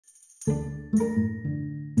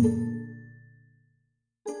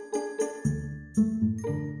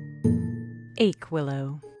Ache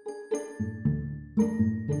Willow.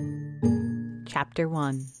 Chapter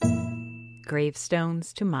 1.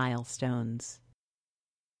 Gravestones to Milestones.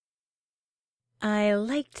 I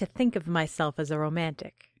like to think of myself as a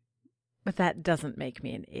romantic, but that doesn't make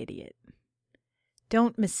me an idiot.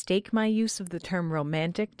 Don't mistake my use of the term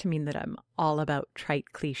romantic to mean that I'm all about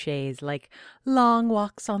trite cliches like long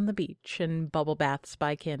walks on the beach and bubble baths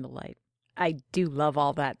by candlelight. I do love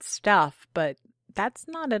all that stuff, but that's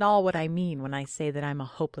not at all what I mean when I say that I'm a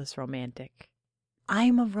hopeless romantic.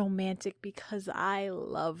 I'm a romantic because I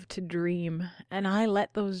love to dream, and I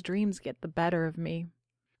let those dreams get the better of me.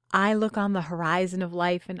 I look on the horizon of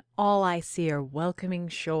life, and all I see are welcoming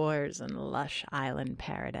shores and lush island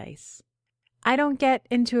paradise. I don't get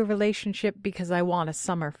into a relationship because I want a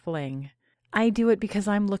summer fling. I do it because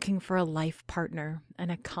I'm looking for a life partner,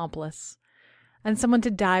 an accomplice, and someone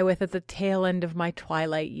to die with at the tail end of my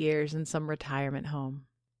twilight years in some retirement home.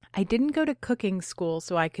 I didn't go to cooking school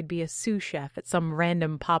so I could be a sous chef at some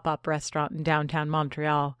random pop-up restaurant in downtown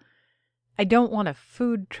Montreal. I don't want a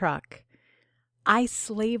food truck. I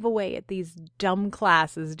slave away at these dumb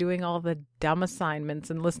classes doing all the dumb assignments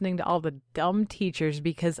and listening to all the dumb teachers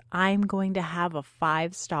because I'm going to have a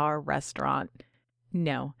 5-star restaurant.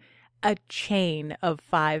 No, a chain of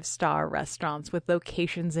 5-star restaurants with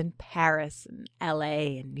locations in Paris and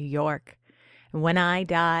LA and New York. And when I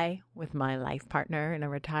die with my life partner in a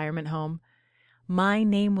retirement home, my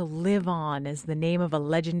name will live on as the name of a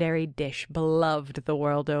legendary dish beloved the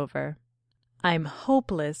world over. I'm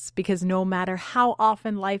hopeless because no matter how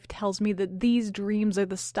often life tells me that these dreams are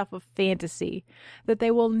the stuff of fantasy, that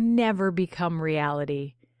they will never become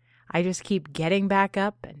reality, I just keep getting back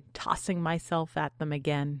up and tossing myself at them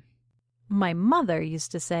again. My mother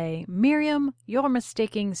used to say, "Miriam, you're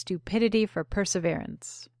mistaking stupidity for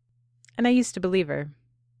perseverance." And I used to believe her.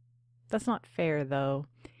 That's not fair, though.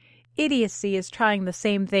 Idiocy is trying the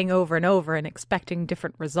same thing over and over and expecting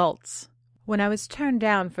different results. When I was turned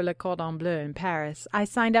down for Le Cordon Bleu in Paris, I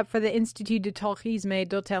signed up for the Institut de Tourisme et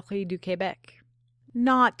d'Hôtellerie du Québec.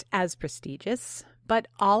 Not as prestigious, but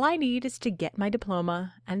all I need is to get my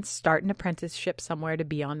diploma and start an apprenticeship somewhere to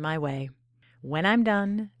be on my way. When I'm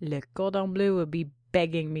done, Le Cordon Bleu will be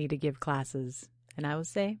begging me to give classes, and I will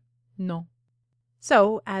say, no.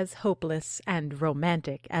 So, as hopeless and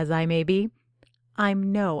romantic as I may be,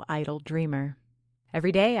 I'm no idle dreamer.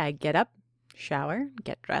 Every day I get up, shower,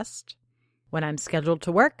 get dressed. When I'm scheduled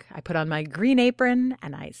to work, I put on my green apron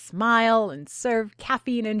and I smile and serve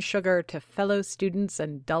caffeine and sugar to fellow students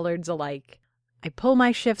and dullards alike. I pull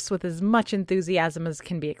my shifts with as much enthusiasm as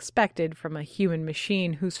can be expected from a human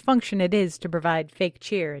machine whose function it is to provide fake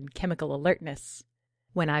cheer and chemical alertness.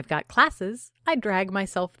 When I've got classes, I drag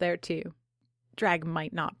myself there too. Drag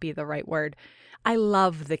might not be the right word. I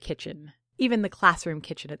love the kitchen, even the classroom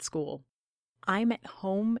kitchen at school. I'm at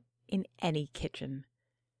home in any kitchen.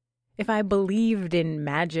 If I believed in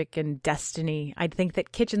magic and destiny, I'd think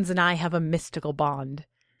that kitchens and I have a mystical bond.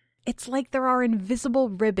 It's like there are invisible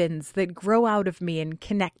ribbons that grow out of me and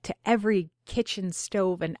connect to every kitchen,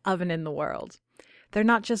 stove, and oven in the world. They're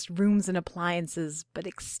not just rooms and appliances, but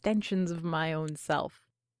extensions of my own self.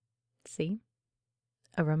 See?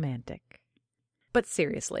 A romantic. But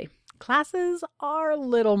seriously, classes are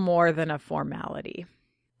little more than a formality.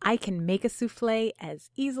 I can make a soufflé as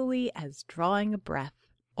easily as drawing a breath,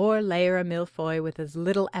 or layer a millefeuille with as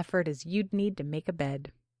little effort as you'd need to make a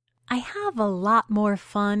bed. I have a lot more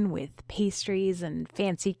fun with pastries and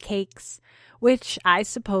fancy cakes, which I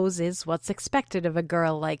suppose is what's expected of a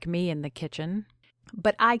girl like me in the kitchen.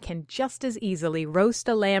 But I can just as easily roast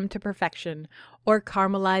a lamb to perfection or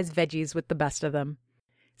caramelize veggies with the best of them.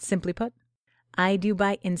 Simply put, I do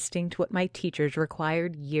by instinct what my teachers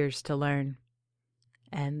required years to learn.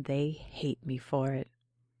 And they hate me for it,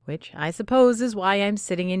 which I suppose is why I'm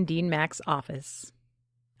sitting in Dean Mack's office.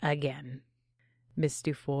 Again. Miss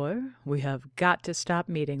DuFour, we have got to stop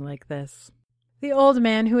meeting like this. The old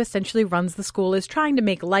man who essentially runs the school is trying to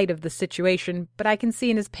make light of the situation, but I can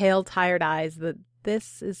see in his pale, tired eyes that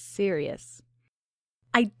this is serious.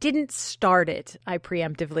 I didn't start it, I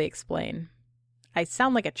preemptively explain. I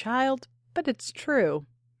sound like a child, but it's true.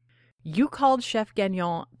 You called Chef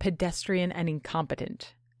Gagnon pedestrian and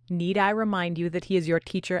incompetent. Need I remind you that he is your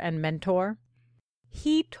teacher and mentor?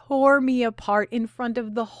 He tore me apart in front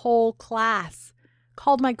of the whole class.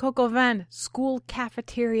 Called my coq au vin school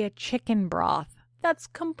cafeteria chicken broth. That's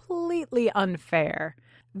completely unfair.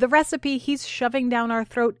 The recipe he's shoving down our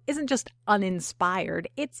throat isn't just uninspired,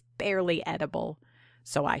 it's barely edible.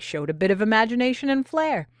 So I showed a bit of imagination and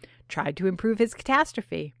flair, tried to improve his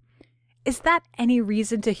catastrophe. Is that any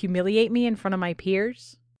reason to humiliate me in front of my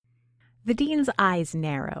peers? The dean's eyes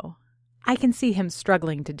narrow. I can see him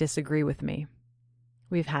struggling to disagree with me.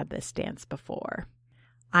 We've had this dance before.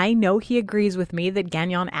 I know he agrees with me that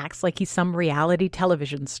Gagnon acts like he's some reality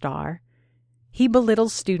television star. He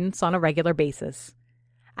belittles students on a regular basis,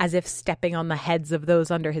 as if stepping on the heads of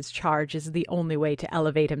those under his charge is the only way to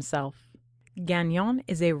elevate himself. Gagnon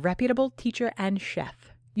is a reputable teacher and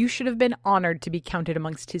chef. You should have been honored to be counted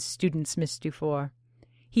amongst his students, Miss DuFour.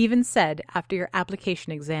 He even said after your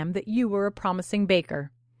application exam that you were a promising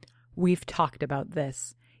baker. We've talked about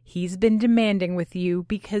this. He's been demanding with you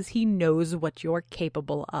because he knows what you're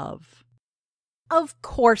capable of. Of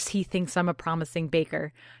course he thinks I'm a promising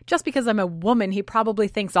baker. Just because I'm a woman, he probably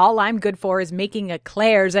thinks all I'm good for is making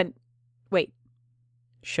eclairs and... Wait.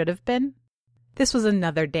 Should have been? This was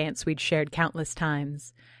another dance we'd shared countless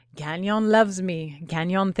times. Gagnon loves me.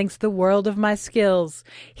 Gagnon thinks the world of my skills.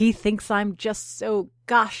 He thinks I'm just so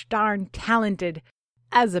gosh darn talented.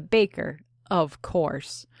 As a baker, of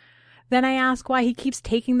course. Then I ask why he keeps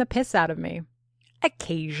taking the piss out of me.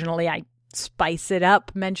 Occasionally I spice it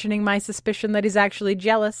up, mentioning my suspicion that he's actually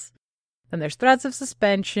jealous. Then there's threats of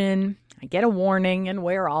suspension, I get a warning, and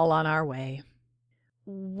we're all on our way.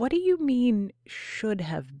 What do you mean, should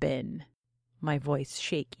have been? My voice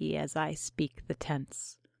shaky as I speak the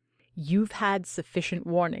tense. You've had sufficient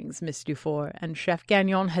warnings, Miss DuFour, and Chef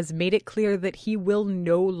Gagnon has made it clear that he will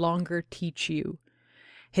no longer teach you.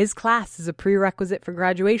 His class is a prerequisite for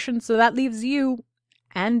graduation, so that leaves you,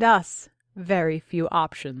 and us, very few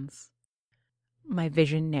options. My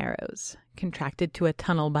vision narrows, contracted to a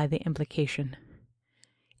tunnel by the implication.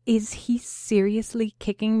 Is he seriously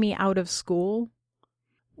kicking me out of school?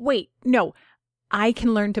 Wait, no. I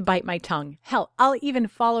can learn to bite my tongue. Hell, I'll even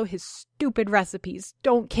follow his stupid recipes.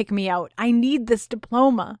 Don't kick me out. I need this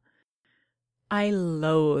diploma. I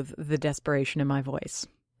loathe the desperation in my voice.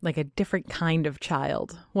 Like a different kind of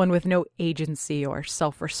child, one with no agency or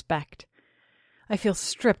self-respect. I feel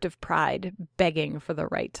stripped of pride, begging for the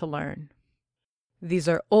right to learn. These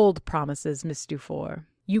are old promises, Miss DuFour.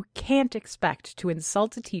 You can't expect to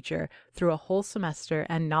insult a teacher through a whole semester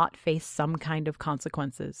and not face some kind of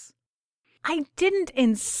consequences. I didn't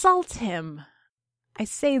insult him. I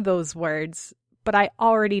say those words, but I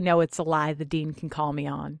already know it's a lie the dean can call me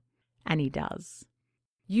on. And he does.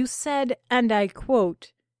 You said, and I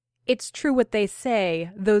quote, "It's true what they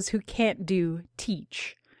say, those who can't do,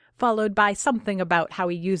 teach," followed by something about how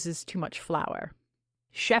he uses too much flour.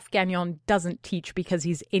 Chef Gagnon doesn't teach because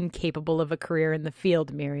he's incapable of a career in the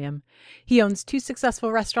field, Miriam. He owns 2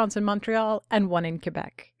 successful restaurants in Montreal and 1 in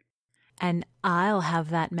Quebec. And I'll have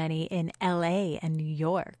that many in LA and New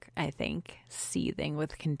York, I think, seething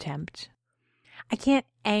with contempt. I can't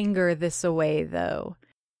anger this away, though.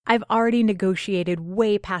 I've already negotiated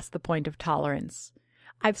way past the point of tolerance.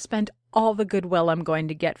 I've spent all the goodwill I'm going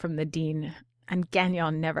to get from the dean, and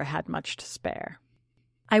Gagnon never had much to spare.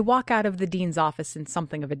 I walk out of the dean's office in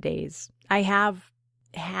something of a daze. I have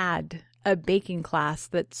had a baking class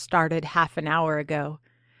that started half an hour ago,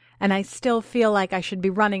 and I still feel like I should be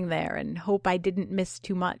running there and hope I didn't miss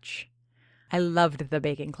too much. I loved the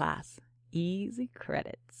baking class. Easy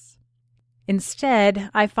credits. Instead,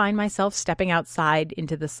 I find myself stepping outside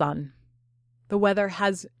into the sun. The weather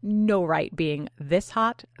has no right being this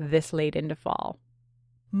hot, this late into fall.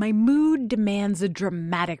 My mood demands a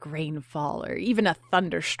dramatic rainfall or even a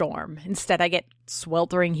thunderstorm. Instead, I get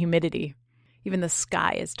sweltering humidity. Even the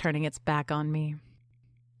sky is turning its back on me.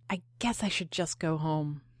 I guess I should just go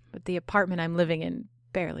home, but the apartment I'm living in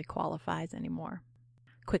barely qualifies anymore.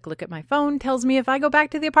 Quick look at my phone tells me if I go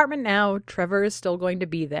back to the apartment now, Trevor is still going to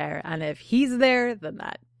be there, and if he's there, then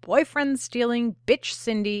that boyfriend-stealing bitch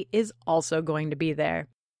Cindy is also going to be there.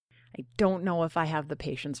 I don't know if I have the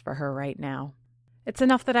patience for her right now. It's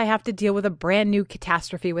enough that I have to deal with a brand new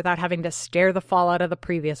catastrophe without having to stare the fallout of the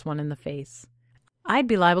previous one in the face. I'd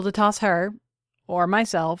be liable to toss her, or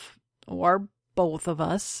myself, or both of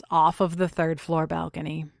us, off of the 3rd floor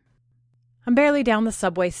balcony. I'm barely down the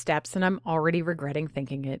subway steps and I'm already regretting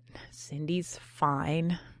thinking it. Cindy's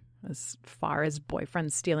fine. As far as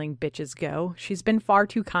boyfriend-stealing bitches go, she's been far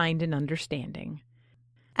too kind and understanding.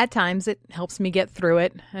 At times, it helps me get through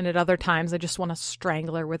it, and at other times, I just want to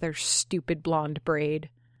strangle her with her stupid blonde braid.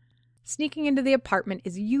 Sneaking into the apartment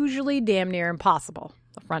is usually damn near impossible.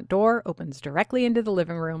 The front door opens directly into the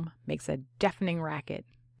living room, makes a deafening racket.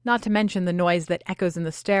 Not to mention the noise that echoes in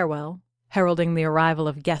the stairwell, heralding the arrival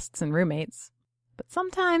of guests and roommates. But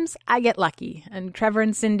sometimes I get lucky, and Trevor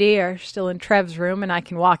and Cindy are still in Trev's room, and I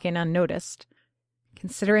can walk in unnoticed.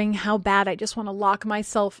 Considering how bad I just want to lock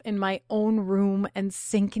myself in my own room and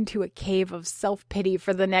sink into a cave of self-pity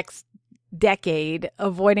for the next decade,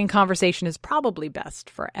 avoiding conversation is probably best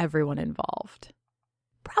for everyone involved.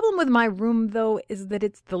 Problem with my room, though, is that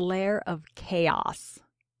it's the lair of chaos.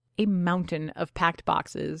 A mountain of packed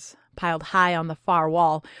boxes, piled high on the far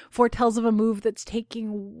wall, foretells of a move that's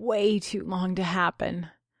taking way too long to happen.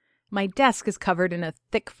 My desk is covered in a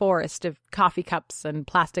thick forest of coffee cups and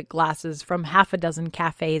plastic glasses from half a dozen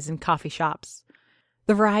cafes and coffee shops.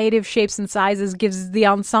 The variety of shapes and sizes gives the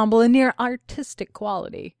ensemble a near artistic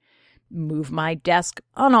quality. Move my desk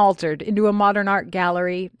unaltered into a modern art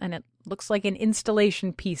gallery, and it looks like an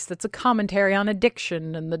installation piece that's a commentary on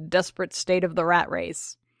addiction and the desperate state of the rat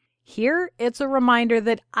race. Here, it's a reminder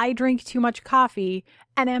that I drink too much coffee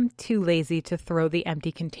and am too lazy to throw the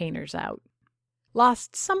empty containers out.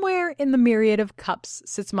 Lost somewhere in the myriad of cups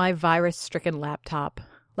sits my virus-stricken laptop.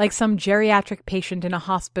 Like some geriatric patient in a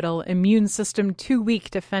hospital, immune system too weak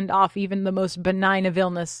to fend off even the most benign of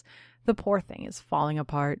illness, the poor thing is falling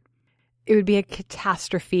apart. It would be a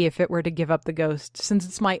catastrophe if it were to give up the ghost, since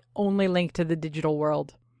it's my only link to the digital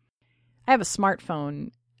world. I have a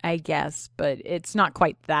smartphone, I guess, but it's not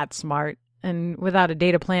quite that smart, and without a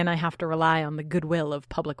data plan, I have to rely on the goodwill of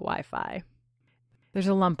public Wi-Fi. There's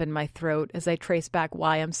a lump in my throat as I trace back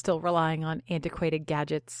why I'm still relying on antiquated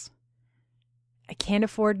gadgets. I can't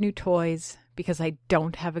afford new toys because I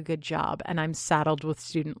don't have a good job and I'm saddled with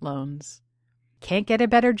student loans. Can't get a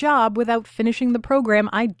better job without finishing the program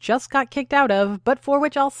I just got kicked out of, but for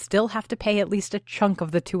which I'll still have to pay at least a chunk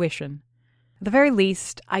of the tuition. At the very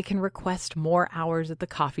least, I can request more hours at the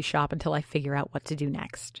coffee shop until I figure out what to do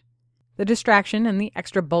next. The distraction and the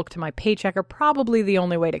extra bulk to my paycheck are probably the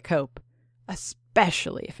only way to cope,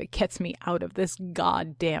 especially if it gets me out of this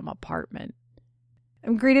goddamn apartment.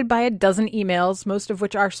 I'm greeted by a dozen emails, most of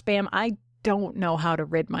which are spam I don't know how to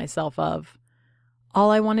rid myself of. All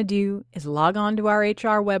I want to do is log on to our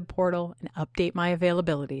HR web portal and update my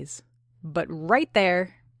availabilities. But right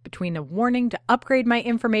there, between a warning to upgrade my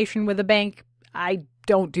information with a bank I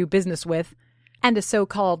don't do business with, and a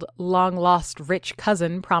so-called long-lost rich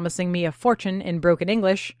cousin promising me a fortune in broken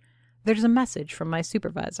English, there's a message from my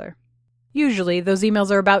supervisor. Usually, those emails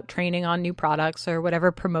are about training on new products or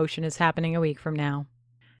whatever promotion is happening a week from now.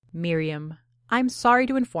 Miriam, I'm sorry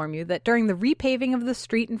to inform you that during the repaving of the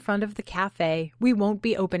street in front of the cafe, we won't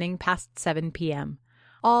be opening past 7 p.m.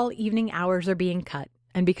 All evening hours are being cut,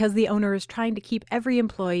 and because the owner is trying to keep every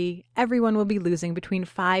employee, everyone will be losing between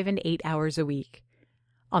 5 and 8 hours a week.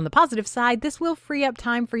 On the positive side, this will free up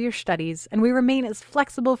time for your studies, and we remain as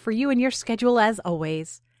flexible for you and your schedule as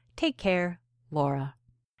always. Take care, Laura.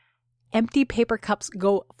 Empty paper cups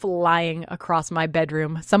go flying across my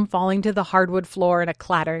bedroom, some falling to the hardwood floor in a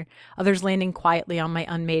clatter, others landing quietly on my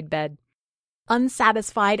unmade bed.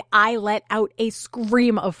 Unsatisfied, I let out a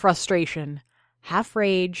scream of frustration. Half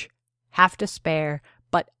rage, half despair,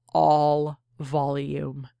 but all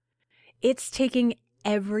volume. It's taking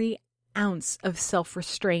every ounce of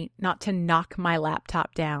self-restraint not to knock my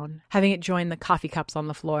laptop down, having it join the coffee cups on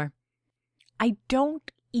the floor. I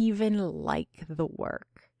don't even like the work.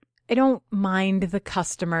 I don't mind the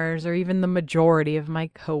customers or even the majority of my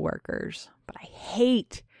coworkers, but I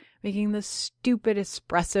hate making the stupid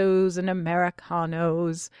espressos and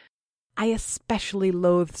Americanos. I especially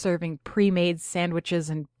loathe serving pre-made sandwiches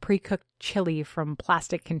and pre-cooked chili from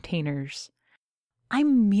plastic containers.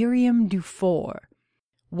 I'm Miriam DuFour.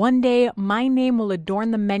 One day, my name will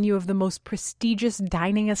adorn the menu of the most prestigious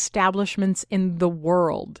dining establishments in the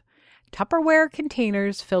world. Tupperware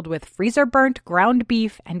containers filled with freezer-burnt ground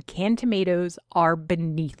beef and canned tomatoes are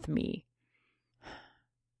beneath me.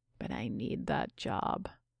 But I need that job.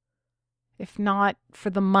 If not for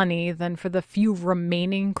the money, then for the few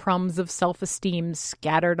remaining crumbs of self-esteem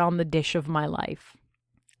scattered on the dish of my life.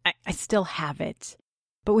 I still have it,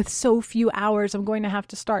 but with so few hours, I'm going to have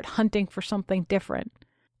to start hunting for something different,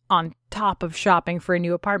 on top of shopping for a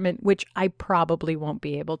new apartment, which I probably won't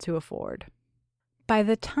be able to afford. By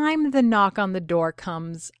the time the knock on the door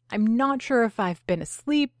comes, I'm not sure if I've been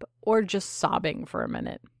asleep or just sobbing for a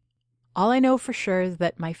minute. All I know for sure is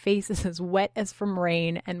that my face is as wet as from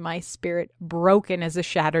rain and my spirit broken as a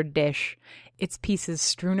shattered dish, its pieces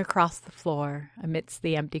strewn across the floor amidst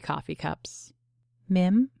the empty coffee cups.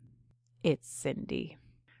 Mim? It's Cindy.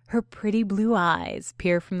 Her pretty blue eyes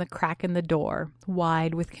peer from the crack in the door,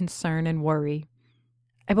 wide with concern and worry.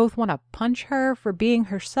 I both want to punch her for being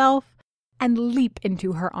herself and leap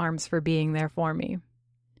into her arms for being there for me.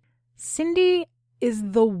 Cindy is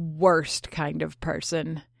the worst kind of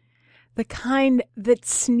person. The kind that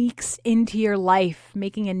sneaks into your life,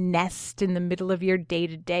 making a nest in the middle of your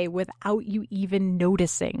day-to-day without you even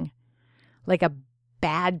noticing. Like a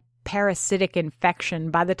bad parasitic infection.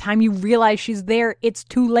 By the time you realize she's there, it's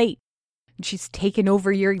too late. She's taken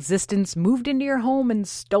over your existence, moved into your home, and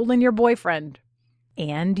stolen your boyfriend.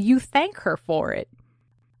 And you thank her for it.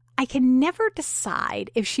 I can never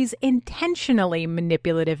decide if she's intentionally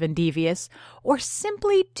manipulative and devious or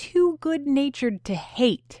simply too good-natured to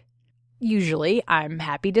hate. Usually, I'm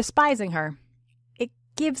happy despising her. It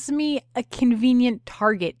gives me a convenient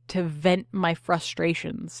target to vent my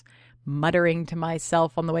frustrations, muttering to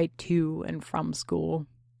myself on the way to and from school.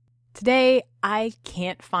 Today, I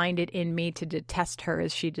can't find it in me to detest her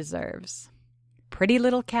as she deserves. Pretty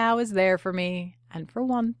little cow is there for me, and for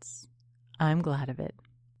once, I'm glad of it.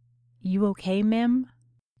 You okay, Mim?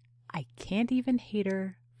 I can't even hate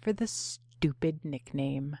her for the stupid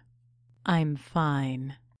nickname. I'm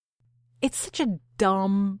fine. It's such a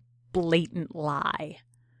dumb, blatant lie.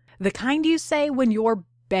 The kind you say when you're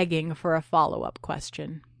begging for a follow-up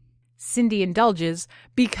question. Cindy indulges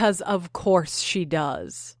because of course she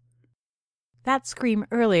does. That scream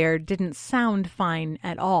earlier didn't sound fine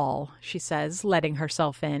at all, she says, letting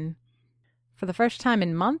herself in. For the first time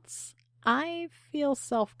in months, I feel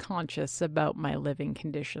self-conscious about my living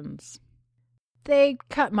conditions. They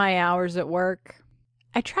cut my hours at work.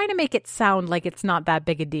 I try to make it sound like it's not that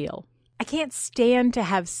big a deal. I can't stand to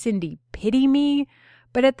have Cindy pity me,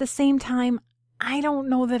 but at the same time, I don't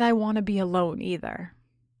know that I want to be alone either.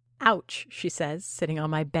 Ouch, she says, sitting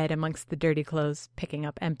on my bed amongst the dirty clothes, picking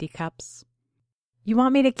up empty cups. You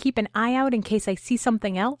want me to keep an eye out in case I see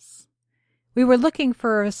something else? We were looking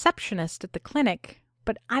for a receptionist at the clinic,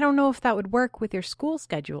 but I don't know if that would work with your school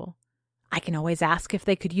schedule. I can always ask if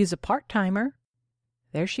they could use a part-timer.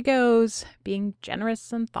 There she goes, being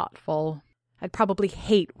generous and thoughtful. I'd probably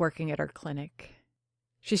hate working at her clinic.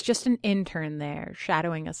 She's just an intern there,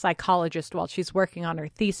 shadowing a psychologist while she's working on her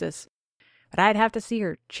thesis, but I'd have to see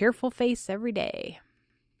her cheerful face every day.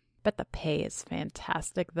 Bet the pay is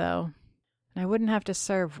fantastic, though, and I wouldn't have to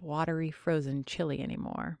serve watery frozen chili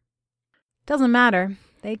anymore. Doesn't matter.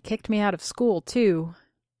 They kicked me out of school, too.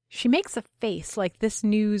 She makes a face like this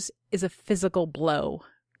news is a physical blow,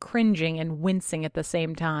 cringing and wincing at the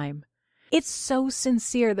same time. It's so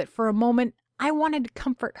sincere that for a moment, I wanted to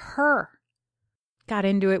comfort her. Got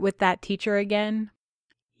into it with that teacher again?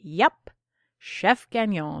 Yep, Chef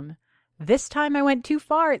Gagnon. This time I went too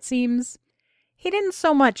far, it seems. He didn't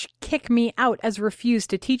so much kick me out as refuse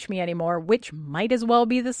to teach me anymore, which might as well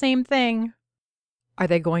be the same thing. Are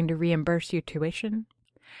they going to reimburse your tuition?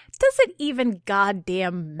 Does it even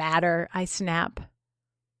goddamn matter? I snap.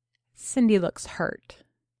 Cindy looks hurt.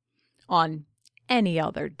 On any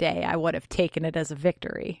other day, I would have taken it as a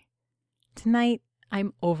victory. Tonight,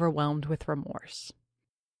 I'm overwhelmed with remorse.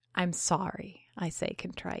 I'm sorry, I say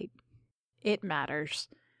contrite. It matters.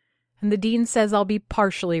 And the dean says I'll be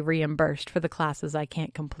partially reimbursed for the classes I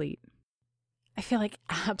can't complete. I feel like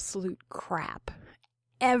absolute crap.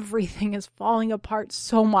 Everything is falling apart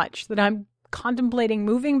so much that I'm contemplating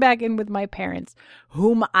moving back in with my parents,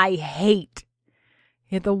 whom I hate.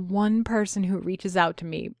 Yet the one person who reaches out to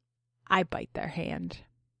me, I bite their hand.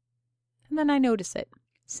 And then I notice it.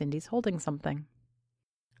 Cindy's holding something.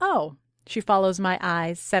 Oh, she follows my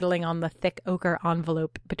eyes, settling on the thick ochre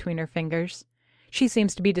envelope between her fingers. She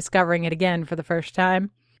seems to be discovering it again for the first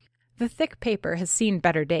time. The thick paper has seen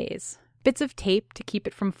better days. Bits of tape to keep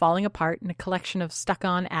it from falling apart and a collection of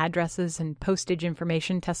stuck-on addresses and postage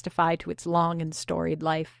information testify to its long and storied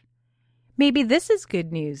life. Maybe this is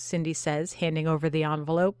good news, Cindy says, handing over the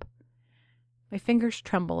envelope. My fingers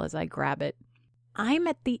tremble as I grab it. I'm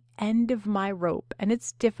at the end of my rope, and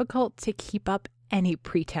it's difficult to keep up any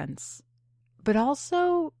pretense. But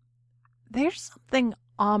also, there's something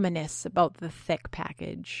ominous about the thick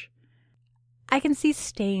package. I can see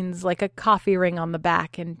stains like a coffee ring on the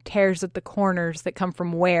back and tears at the corners that come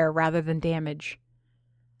from wear rather than damage.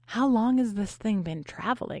 How long has this thing been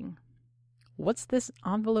traveling? What's this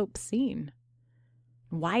envelope seen?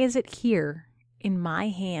 Why is it here, in my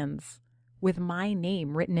hands, with my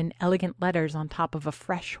name written in elegant letters on top of a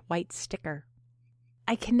fresh white sticker?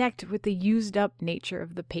 I connect with the used-up nature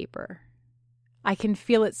of the paper. I can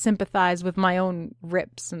feel it sympathize with my own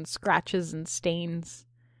rips and scratches and stains.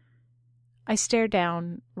 I stare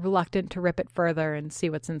down, reluctant to rip it further and see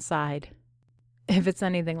what's inside. If it's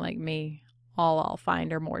anything like me, all I'll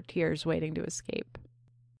find are more tears waiting to escape.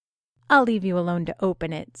 I'll leave you alone to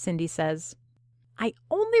open it, Cindy says. I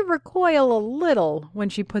only recoil a little when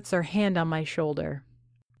she puts her hand on my shoulder.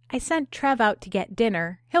 I sent Trev out to get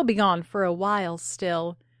dinner. He'll be gone for a while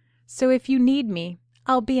still. So if you need me,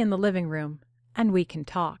 I'll be in the living room, and we can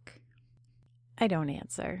talk. I don't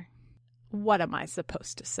answer. What am I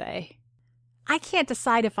supposed to say? I can't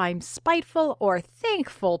decide if I'm spiteful or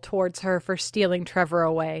thankful towards her for stealing Trevor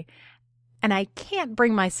away. And I can't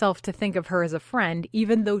bring myself to think of her as a friend,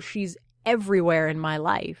 even though she's everywhere in my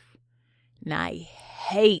life. And I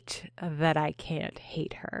hate that I can't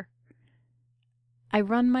hate her. I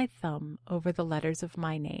run my thumb over the letters of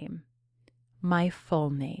my name. My full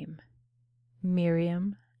name.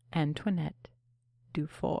 Miriam Antoinette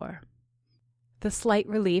DuFour. The slight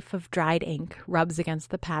relief of dried ink rubs against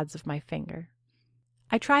the pads of my finger.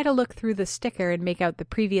 I try to look through the sticker and make out the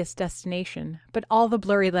previous destination, but all the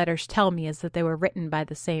blurry letters tell me is that they were written by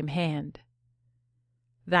the same hand.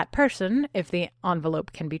 That person, if the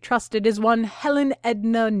envelope can be trusted, is one Helen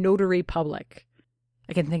Edna Notary Public.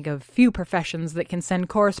 I can think of few professions that can send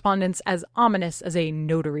correspondence as ominous as a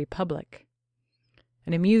notary public.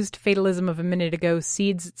 An amused fatalism of a minute ago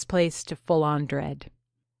cedes its place to full-on dread.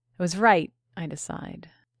 I was right, I decide,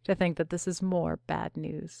 to think that this is more bad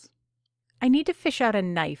news. I need to fish out a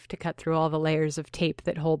knife to cut through all the layers of tape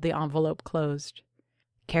that hold the envelope closed.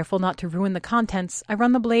 Careful not to ruin the contents, I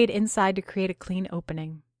run the blade inside to create a clean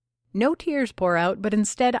opening. No tears pour out, but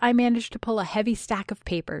instead I manage to pull a heavy stack of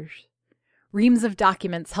papers. Reams of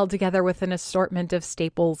documents held together with an assortment of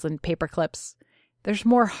staples and paper clips. There's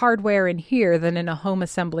more hardware in here than in a home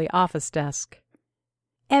assembly office desk.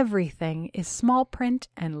 Everything is small print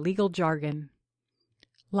and legal jargon.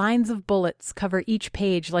 Lines of bullets cover each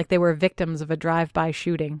page like they were victims of a drive-by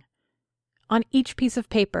shooting. On each piece of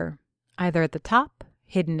paper, either at the top,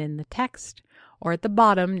 hidden in the text, or at the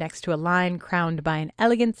bottom next to a line crowned by an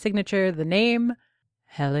elegant signature, the name,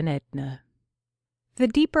 Helen Edna. The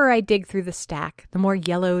deeper I dig through the stack, the more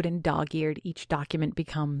yellowed and dog-eared each document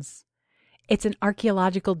becomes. It's an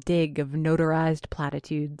archaeological dig of notarized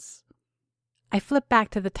platitudes. I flip back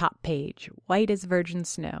to the top page, white as virgin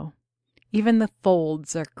snow. Even the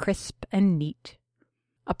folds are crisp and neat.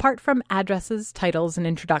 Apart from addresses, titles, and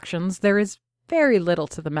introductions, there is very little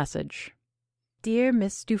to the message. Dear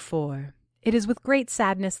Miss DuFour, it is with great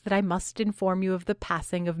sadness that I must inform you of the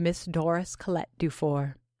passing of Miss Doris Colette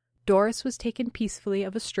DuFour. Doris was taken peacefully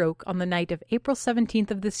of a stroke on the night of April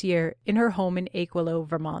 17th of this year in her home in Aquilo,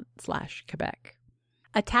 Vermont/Quebec.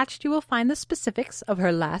 Attached you will find the specifics of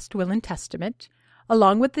her last will and testament,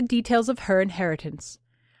 along with the details of her inheritance.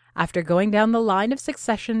 After going down the line of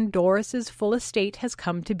succession, Doris's full estate has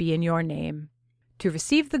come to be in your name. To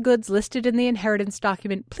receive the goods listed in the inheritance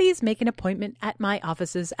document, please make an appointment at my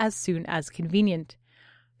offices as soon as convenient.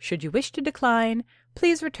 Should you wish to decline,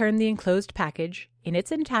 please return the enclosed package in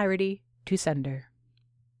its entirety to sender.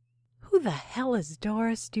 Who the hell is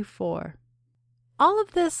Doris DuFour? All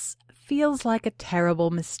of this feels like a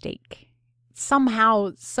terrible mistake.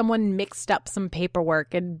 Somehow, someone mixed up some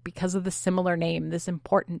paperwork, and because of the similar name, this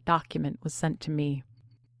important document was sent to me.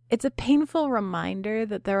 It's a painful reminder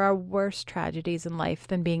that there are worse tragedies in life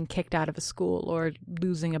than being kicked out of a school or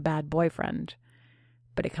losing a bad boyfriend.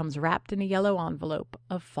 But it comes wrapped in a yellow envelope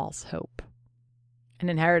of false hope. An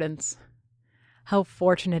inheritance. How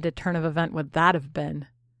fortunate a turn of event would that have been?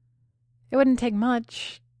 It wouldn't take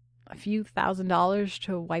much. A few $1,000s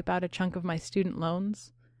to wipe out a chunk of my student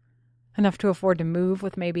loans. Enough to afford to move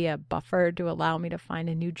with maybe a buffer to allow me to find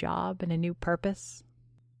a new job and a new purpose.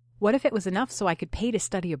 What if it was enough so I could pay to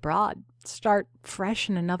study abroad, start fresh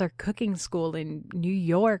in another cooking school in New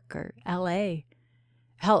York or L.A.?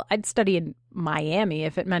 Hell, I'd study in Miami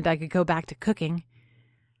if it meant I could go back to cooking.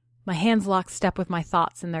 My hands lock step with my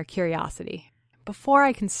thoughts and their curiosity. Before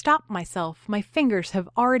I can stop myself, my fingers have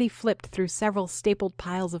already flipped through several stapled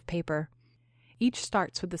piles of paper. Each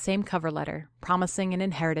starts with the same cover letter, promising an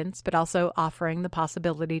inheritance but also offering the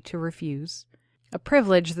possibility to refuse. A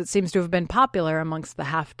privilege that seems to have been popular amongst the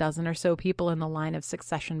half-dozen or so people in the line of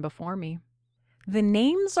succession before me. The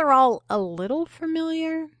names are all a little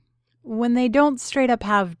familiar. When they don't straight up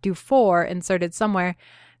have DuFour inserted somewhere,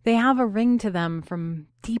 they have a ring to them from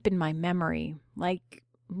deep in my memory, like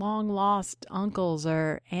long-lost uncles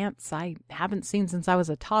or aunts I haven't seen since I was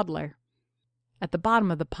a toddler. At the bottom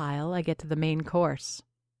of the pile, I get to the main course.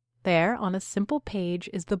 There, on a simple page,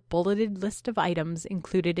 is the bulleted list of items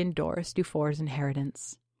included in Doris DuFour's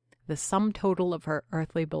inheritance, the sum total of her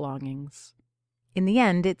earthly belongings. In the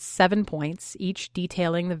end, it's 7 points, each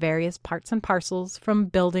detailing the various parts and parcels, from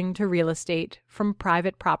building to real estate, from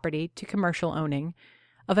private property to commercial owning,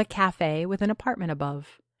 of a cafe with an apartment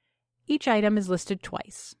above. Each item is listed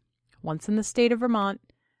twice, once in the state of Vermont,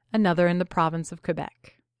 another in the province of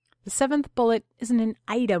Quebec. The 7th bullet isn't an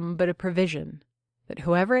item but a provision, that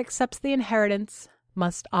whoever accepts the inheritance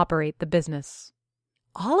must operate the business.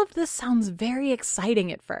 All of this sounds very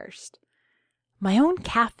exciting at first. My own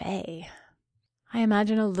cafe. I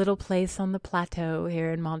imagine a little place on the plateau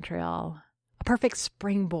here in Montreal, a perfect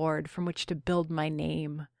springboard from which to build my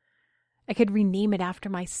name. I could rename it after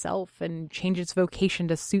myself and change its vocation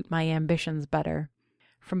to suit my ambitions better.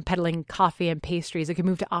 From peddling coffee and pastries, I could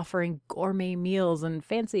move to offering gourmet meals and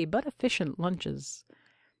fancy but efficient lunches.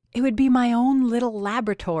 It would be my own little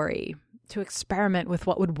laboratory to experiment with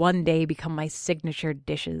what would one day become my signature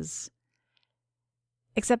dishes.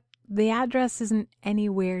 Except the address isn't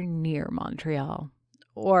anywhere near Montreal,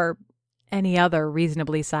 or any other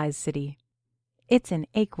reasonably sized city. It's in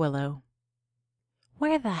Aquilo.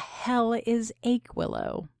 Where the hell is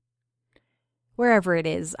Aquilo? Wherever it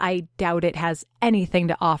is, I doubt it has anything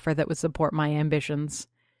to offer that would support my ambitions.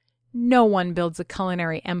 No one builds a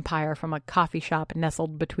culinary empire from a coffee shop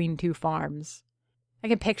nestled between two farms. I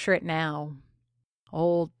can picture it now.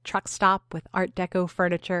 Old truck stop with Art Deco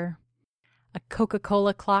furniture. A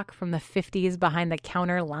Coca-Cola clock from the 50s behind the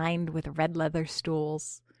counter lined with red leather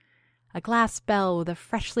stools. A glass bell with a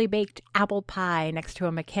freshly baked apple pie next to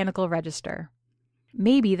a mechanical register.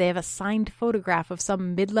 Maybe they have a signed photograph of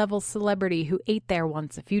some mid-level celebrity who ate there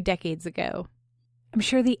once a few decades ago. I'm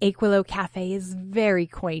sure the Aquilo Cafe is very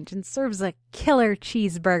quaint and serves a killer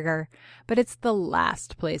cheeseburger, but it's the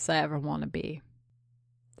last place I ever want to be.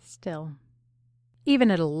 Still, even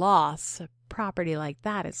at a loss, a property like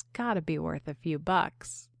that has got to be worth a few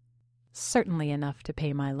bucks. Certainly enough to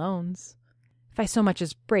pay my loans. If I so much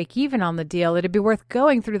as break even on the deal, it'd be worth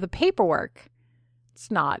going through the paperwork. It's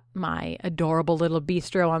not my adorable little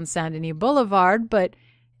bistro on Saint Denis Boulevard, but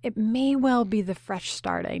it may well be the fresh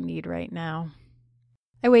start I need right now.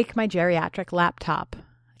 I wake my geriatric laptop.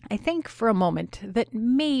 I think for a moment that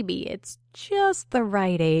maybe it's just the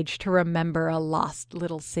right age to remember a lost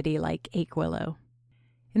little city like Aquilo.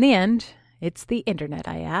 In the end, it's the internet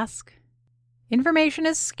I ask. Information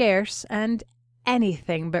is scarce and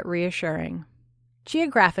anything but reassuring.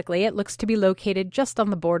 Geographically, it looks to be located just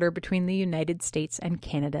on the border between the United States and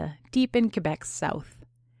Canada, deep in Quebec's south.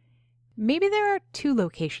 Maybe there are 2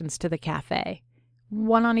 locations to the cafe,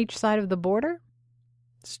 one on each side of the border.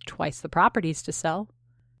 It's twice the properties to sell.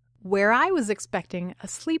 Where I was expecting a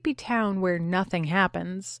sleepy town where nothing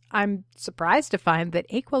happens, I'm surprised to find that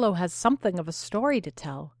Aquilo has something of a story to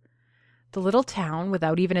tell. The little town,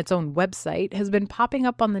 without even its own website, has been popping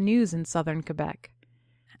up on the news in southern Quebec.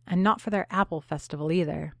 And not for their apple festival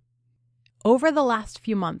either. Over the last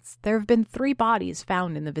few months, there have been 3 bodies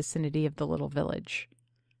found in the vicinity of the little village.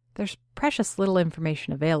 There's precious little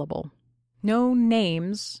information available. No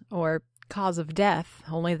names or cause of death,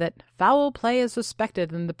 only that foul play is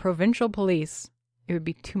suspected in the provincial police. It would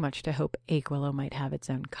be too much to hope Aquilo might have its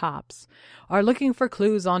own cops, are looking for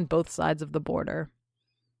clues on both sides of the border.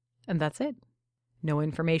 And that's it. No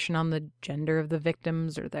information on the gender of the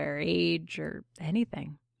victims or their age or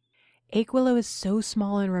anything. Aquilo is so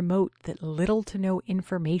small and remote that little to no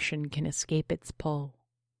information can escape its pull.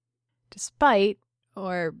 Despite,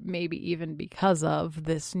 or maybe even because of,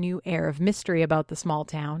 this new air of mystery about the small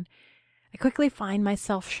town, I quickly find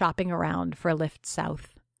myself shopping around for a lift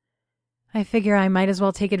south. I figure I might as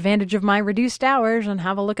well take advantage of my reduced hours and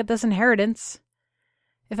have a look at this inheritance.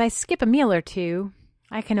 If I skip a meal or two,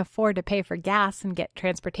 I can afford to pay for gas and get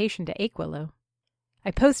transportation to Aquilo.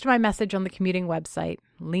 I post my message on the commuting website,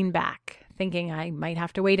 lean back, thinking I might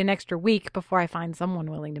have to wait an extra week before I find someone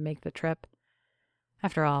willing to make the trip.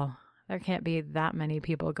 After all, there can't be that many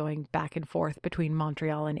people going back and forth between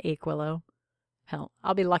Montreal and Aquilo. Hell,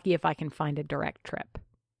 I'll be lucky if I can find a direct trip.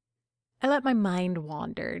 I let my mind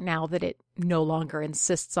wander now that it no longer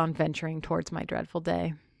insists on venturing towards my dreadful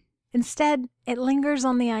day. Instead, it lingers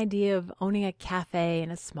on the idea of owning a cafe in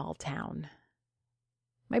a small town.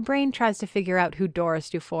 My brain tries to figure out who Doris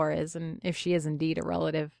DuFour is and if she is indeed a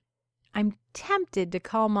relative. I'm tempted to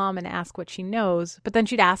call Mom and ask what she knows, but then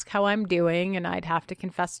she'd ask how I'm doing and I'd have to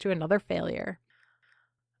confess to another failure.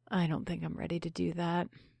 I don't think I'm ready to do that.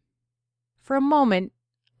 For a moment,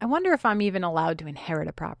 I wonder if I'm even allowed to inherit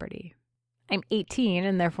a property. I'm 18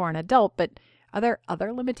 and therefore an adult, but are there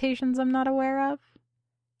other limitations I'm not aware of?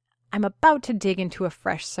 I'm about to dig into a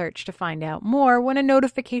fresh search to find out more when a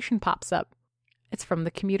notification pops up. It's from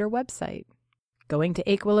the commuter website. Going to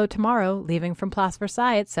Aquilo tomorrow, leaving from Place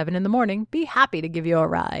Versailles at 7 in the morning. Be happy to give you a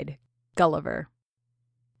ride. Gulliver.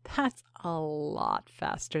 That's a lot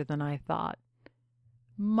faster than I thought.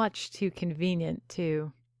 Much too convenient,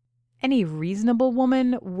 too. Any reasonable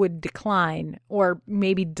woman would decline, or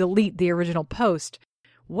maybe delete the original post.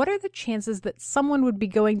 What are the chances that someone would be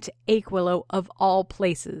going to Aquilo of all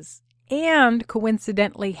places, and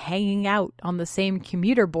coincidentally hanging out on the same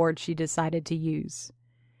commuter board she decided to use?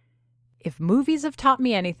 If movies have taught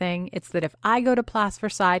me anything, it's that if I go to Place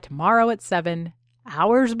Versailles tomorrow at 7,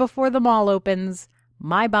 hours before the mall opens,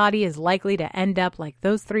 my body is likely to end up like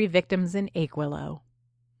those 3 victims in Aquilo.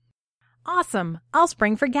 Awesome! I'll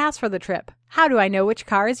spring for gas for the trip. How do I know which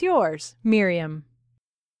car is yours? Miriam.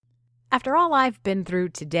 After all I've been through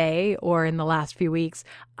today, or in the last few weeks,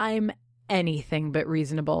 I'm anything but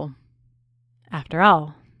reasonable. After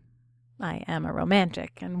all, I am a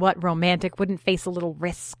romantic, and what romantic wouldn't face a little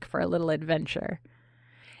risk for a little adventure?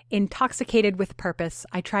 Intoxicated with purpose,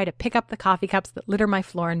 I try to pick up the coffee cups that litter my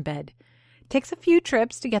floor and bed. Takes a few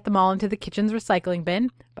trips to get them all into the kitchen's recycling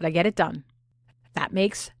bin, but I get it done. That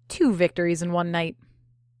makes 2 victories in one night.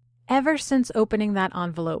 Ever since opening that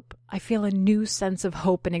envelope, I feel a new sense of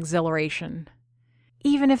hope and exhilaration.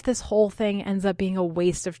 Even if this whole thing ends up being a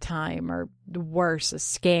waste of time, or worse, a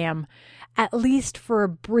scam, at least for a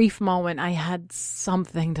brief moment I had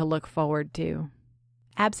something to look forward to.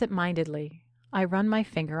 Absent-mindedly, I run my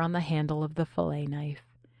finger on the handle of the fillet knife.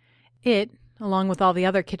 It, along with all the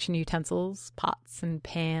other kitchen utensils, pots and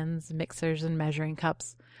pans, mixers and measuring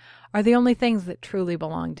cups, are the only things that truly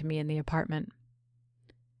belong to me in the apartment.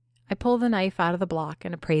 I pull the knife out of the block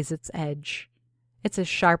and appraise its edge. It's as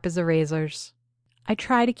sharp as a razor's. I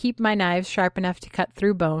try to keep my knives sharp enough to cut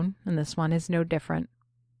through bone, and this one is no different.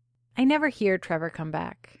 I never hear Trevor come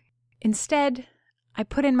back. Instead, I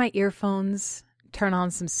put in my earphones, turn on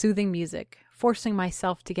some soothing music, forcing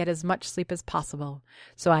myself to get as much sleep as possible,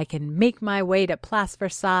 so I can make my way to Place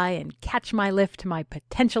Versailles and catch my lift to my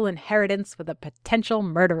potential inheritance with a potential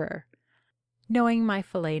murderer. Knowing my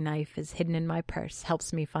fillet knife is hidden in my purse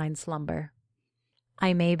helps me find slumber.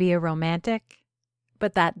 I may be a romantic,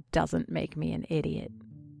 but that doesn't make me an idiot.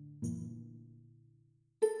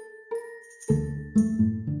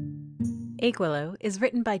 Aquilo is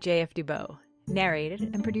written by J.F. DuBois, narrated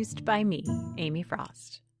and produced by me, Amy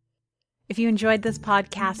Frost. If you enjoyed this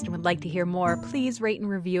podcast and would like to hear more, please rate and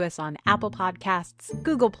review us on Apple Podcasts,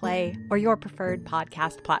 Google Play, or your preferred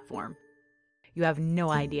podcast platform. You have no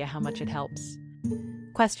idea how much it helps.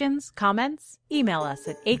 Questions, comments? Email us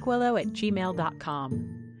at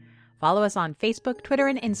aquilo@gmail.com. Follow us on Facebook, Twitter,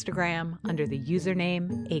 and Instagram under the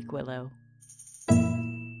username Aquilo.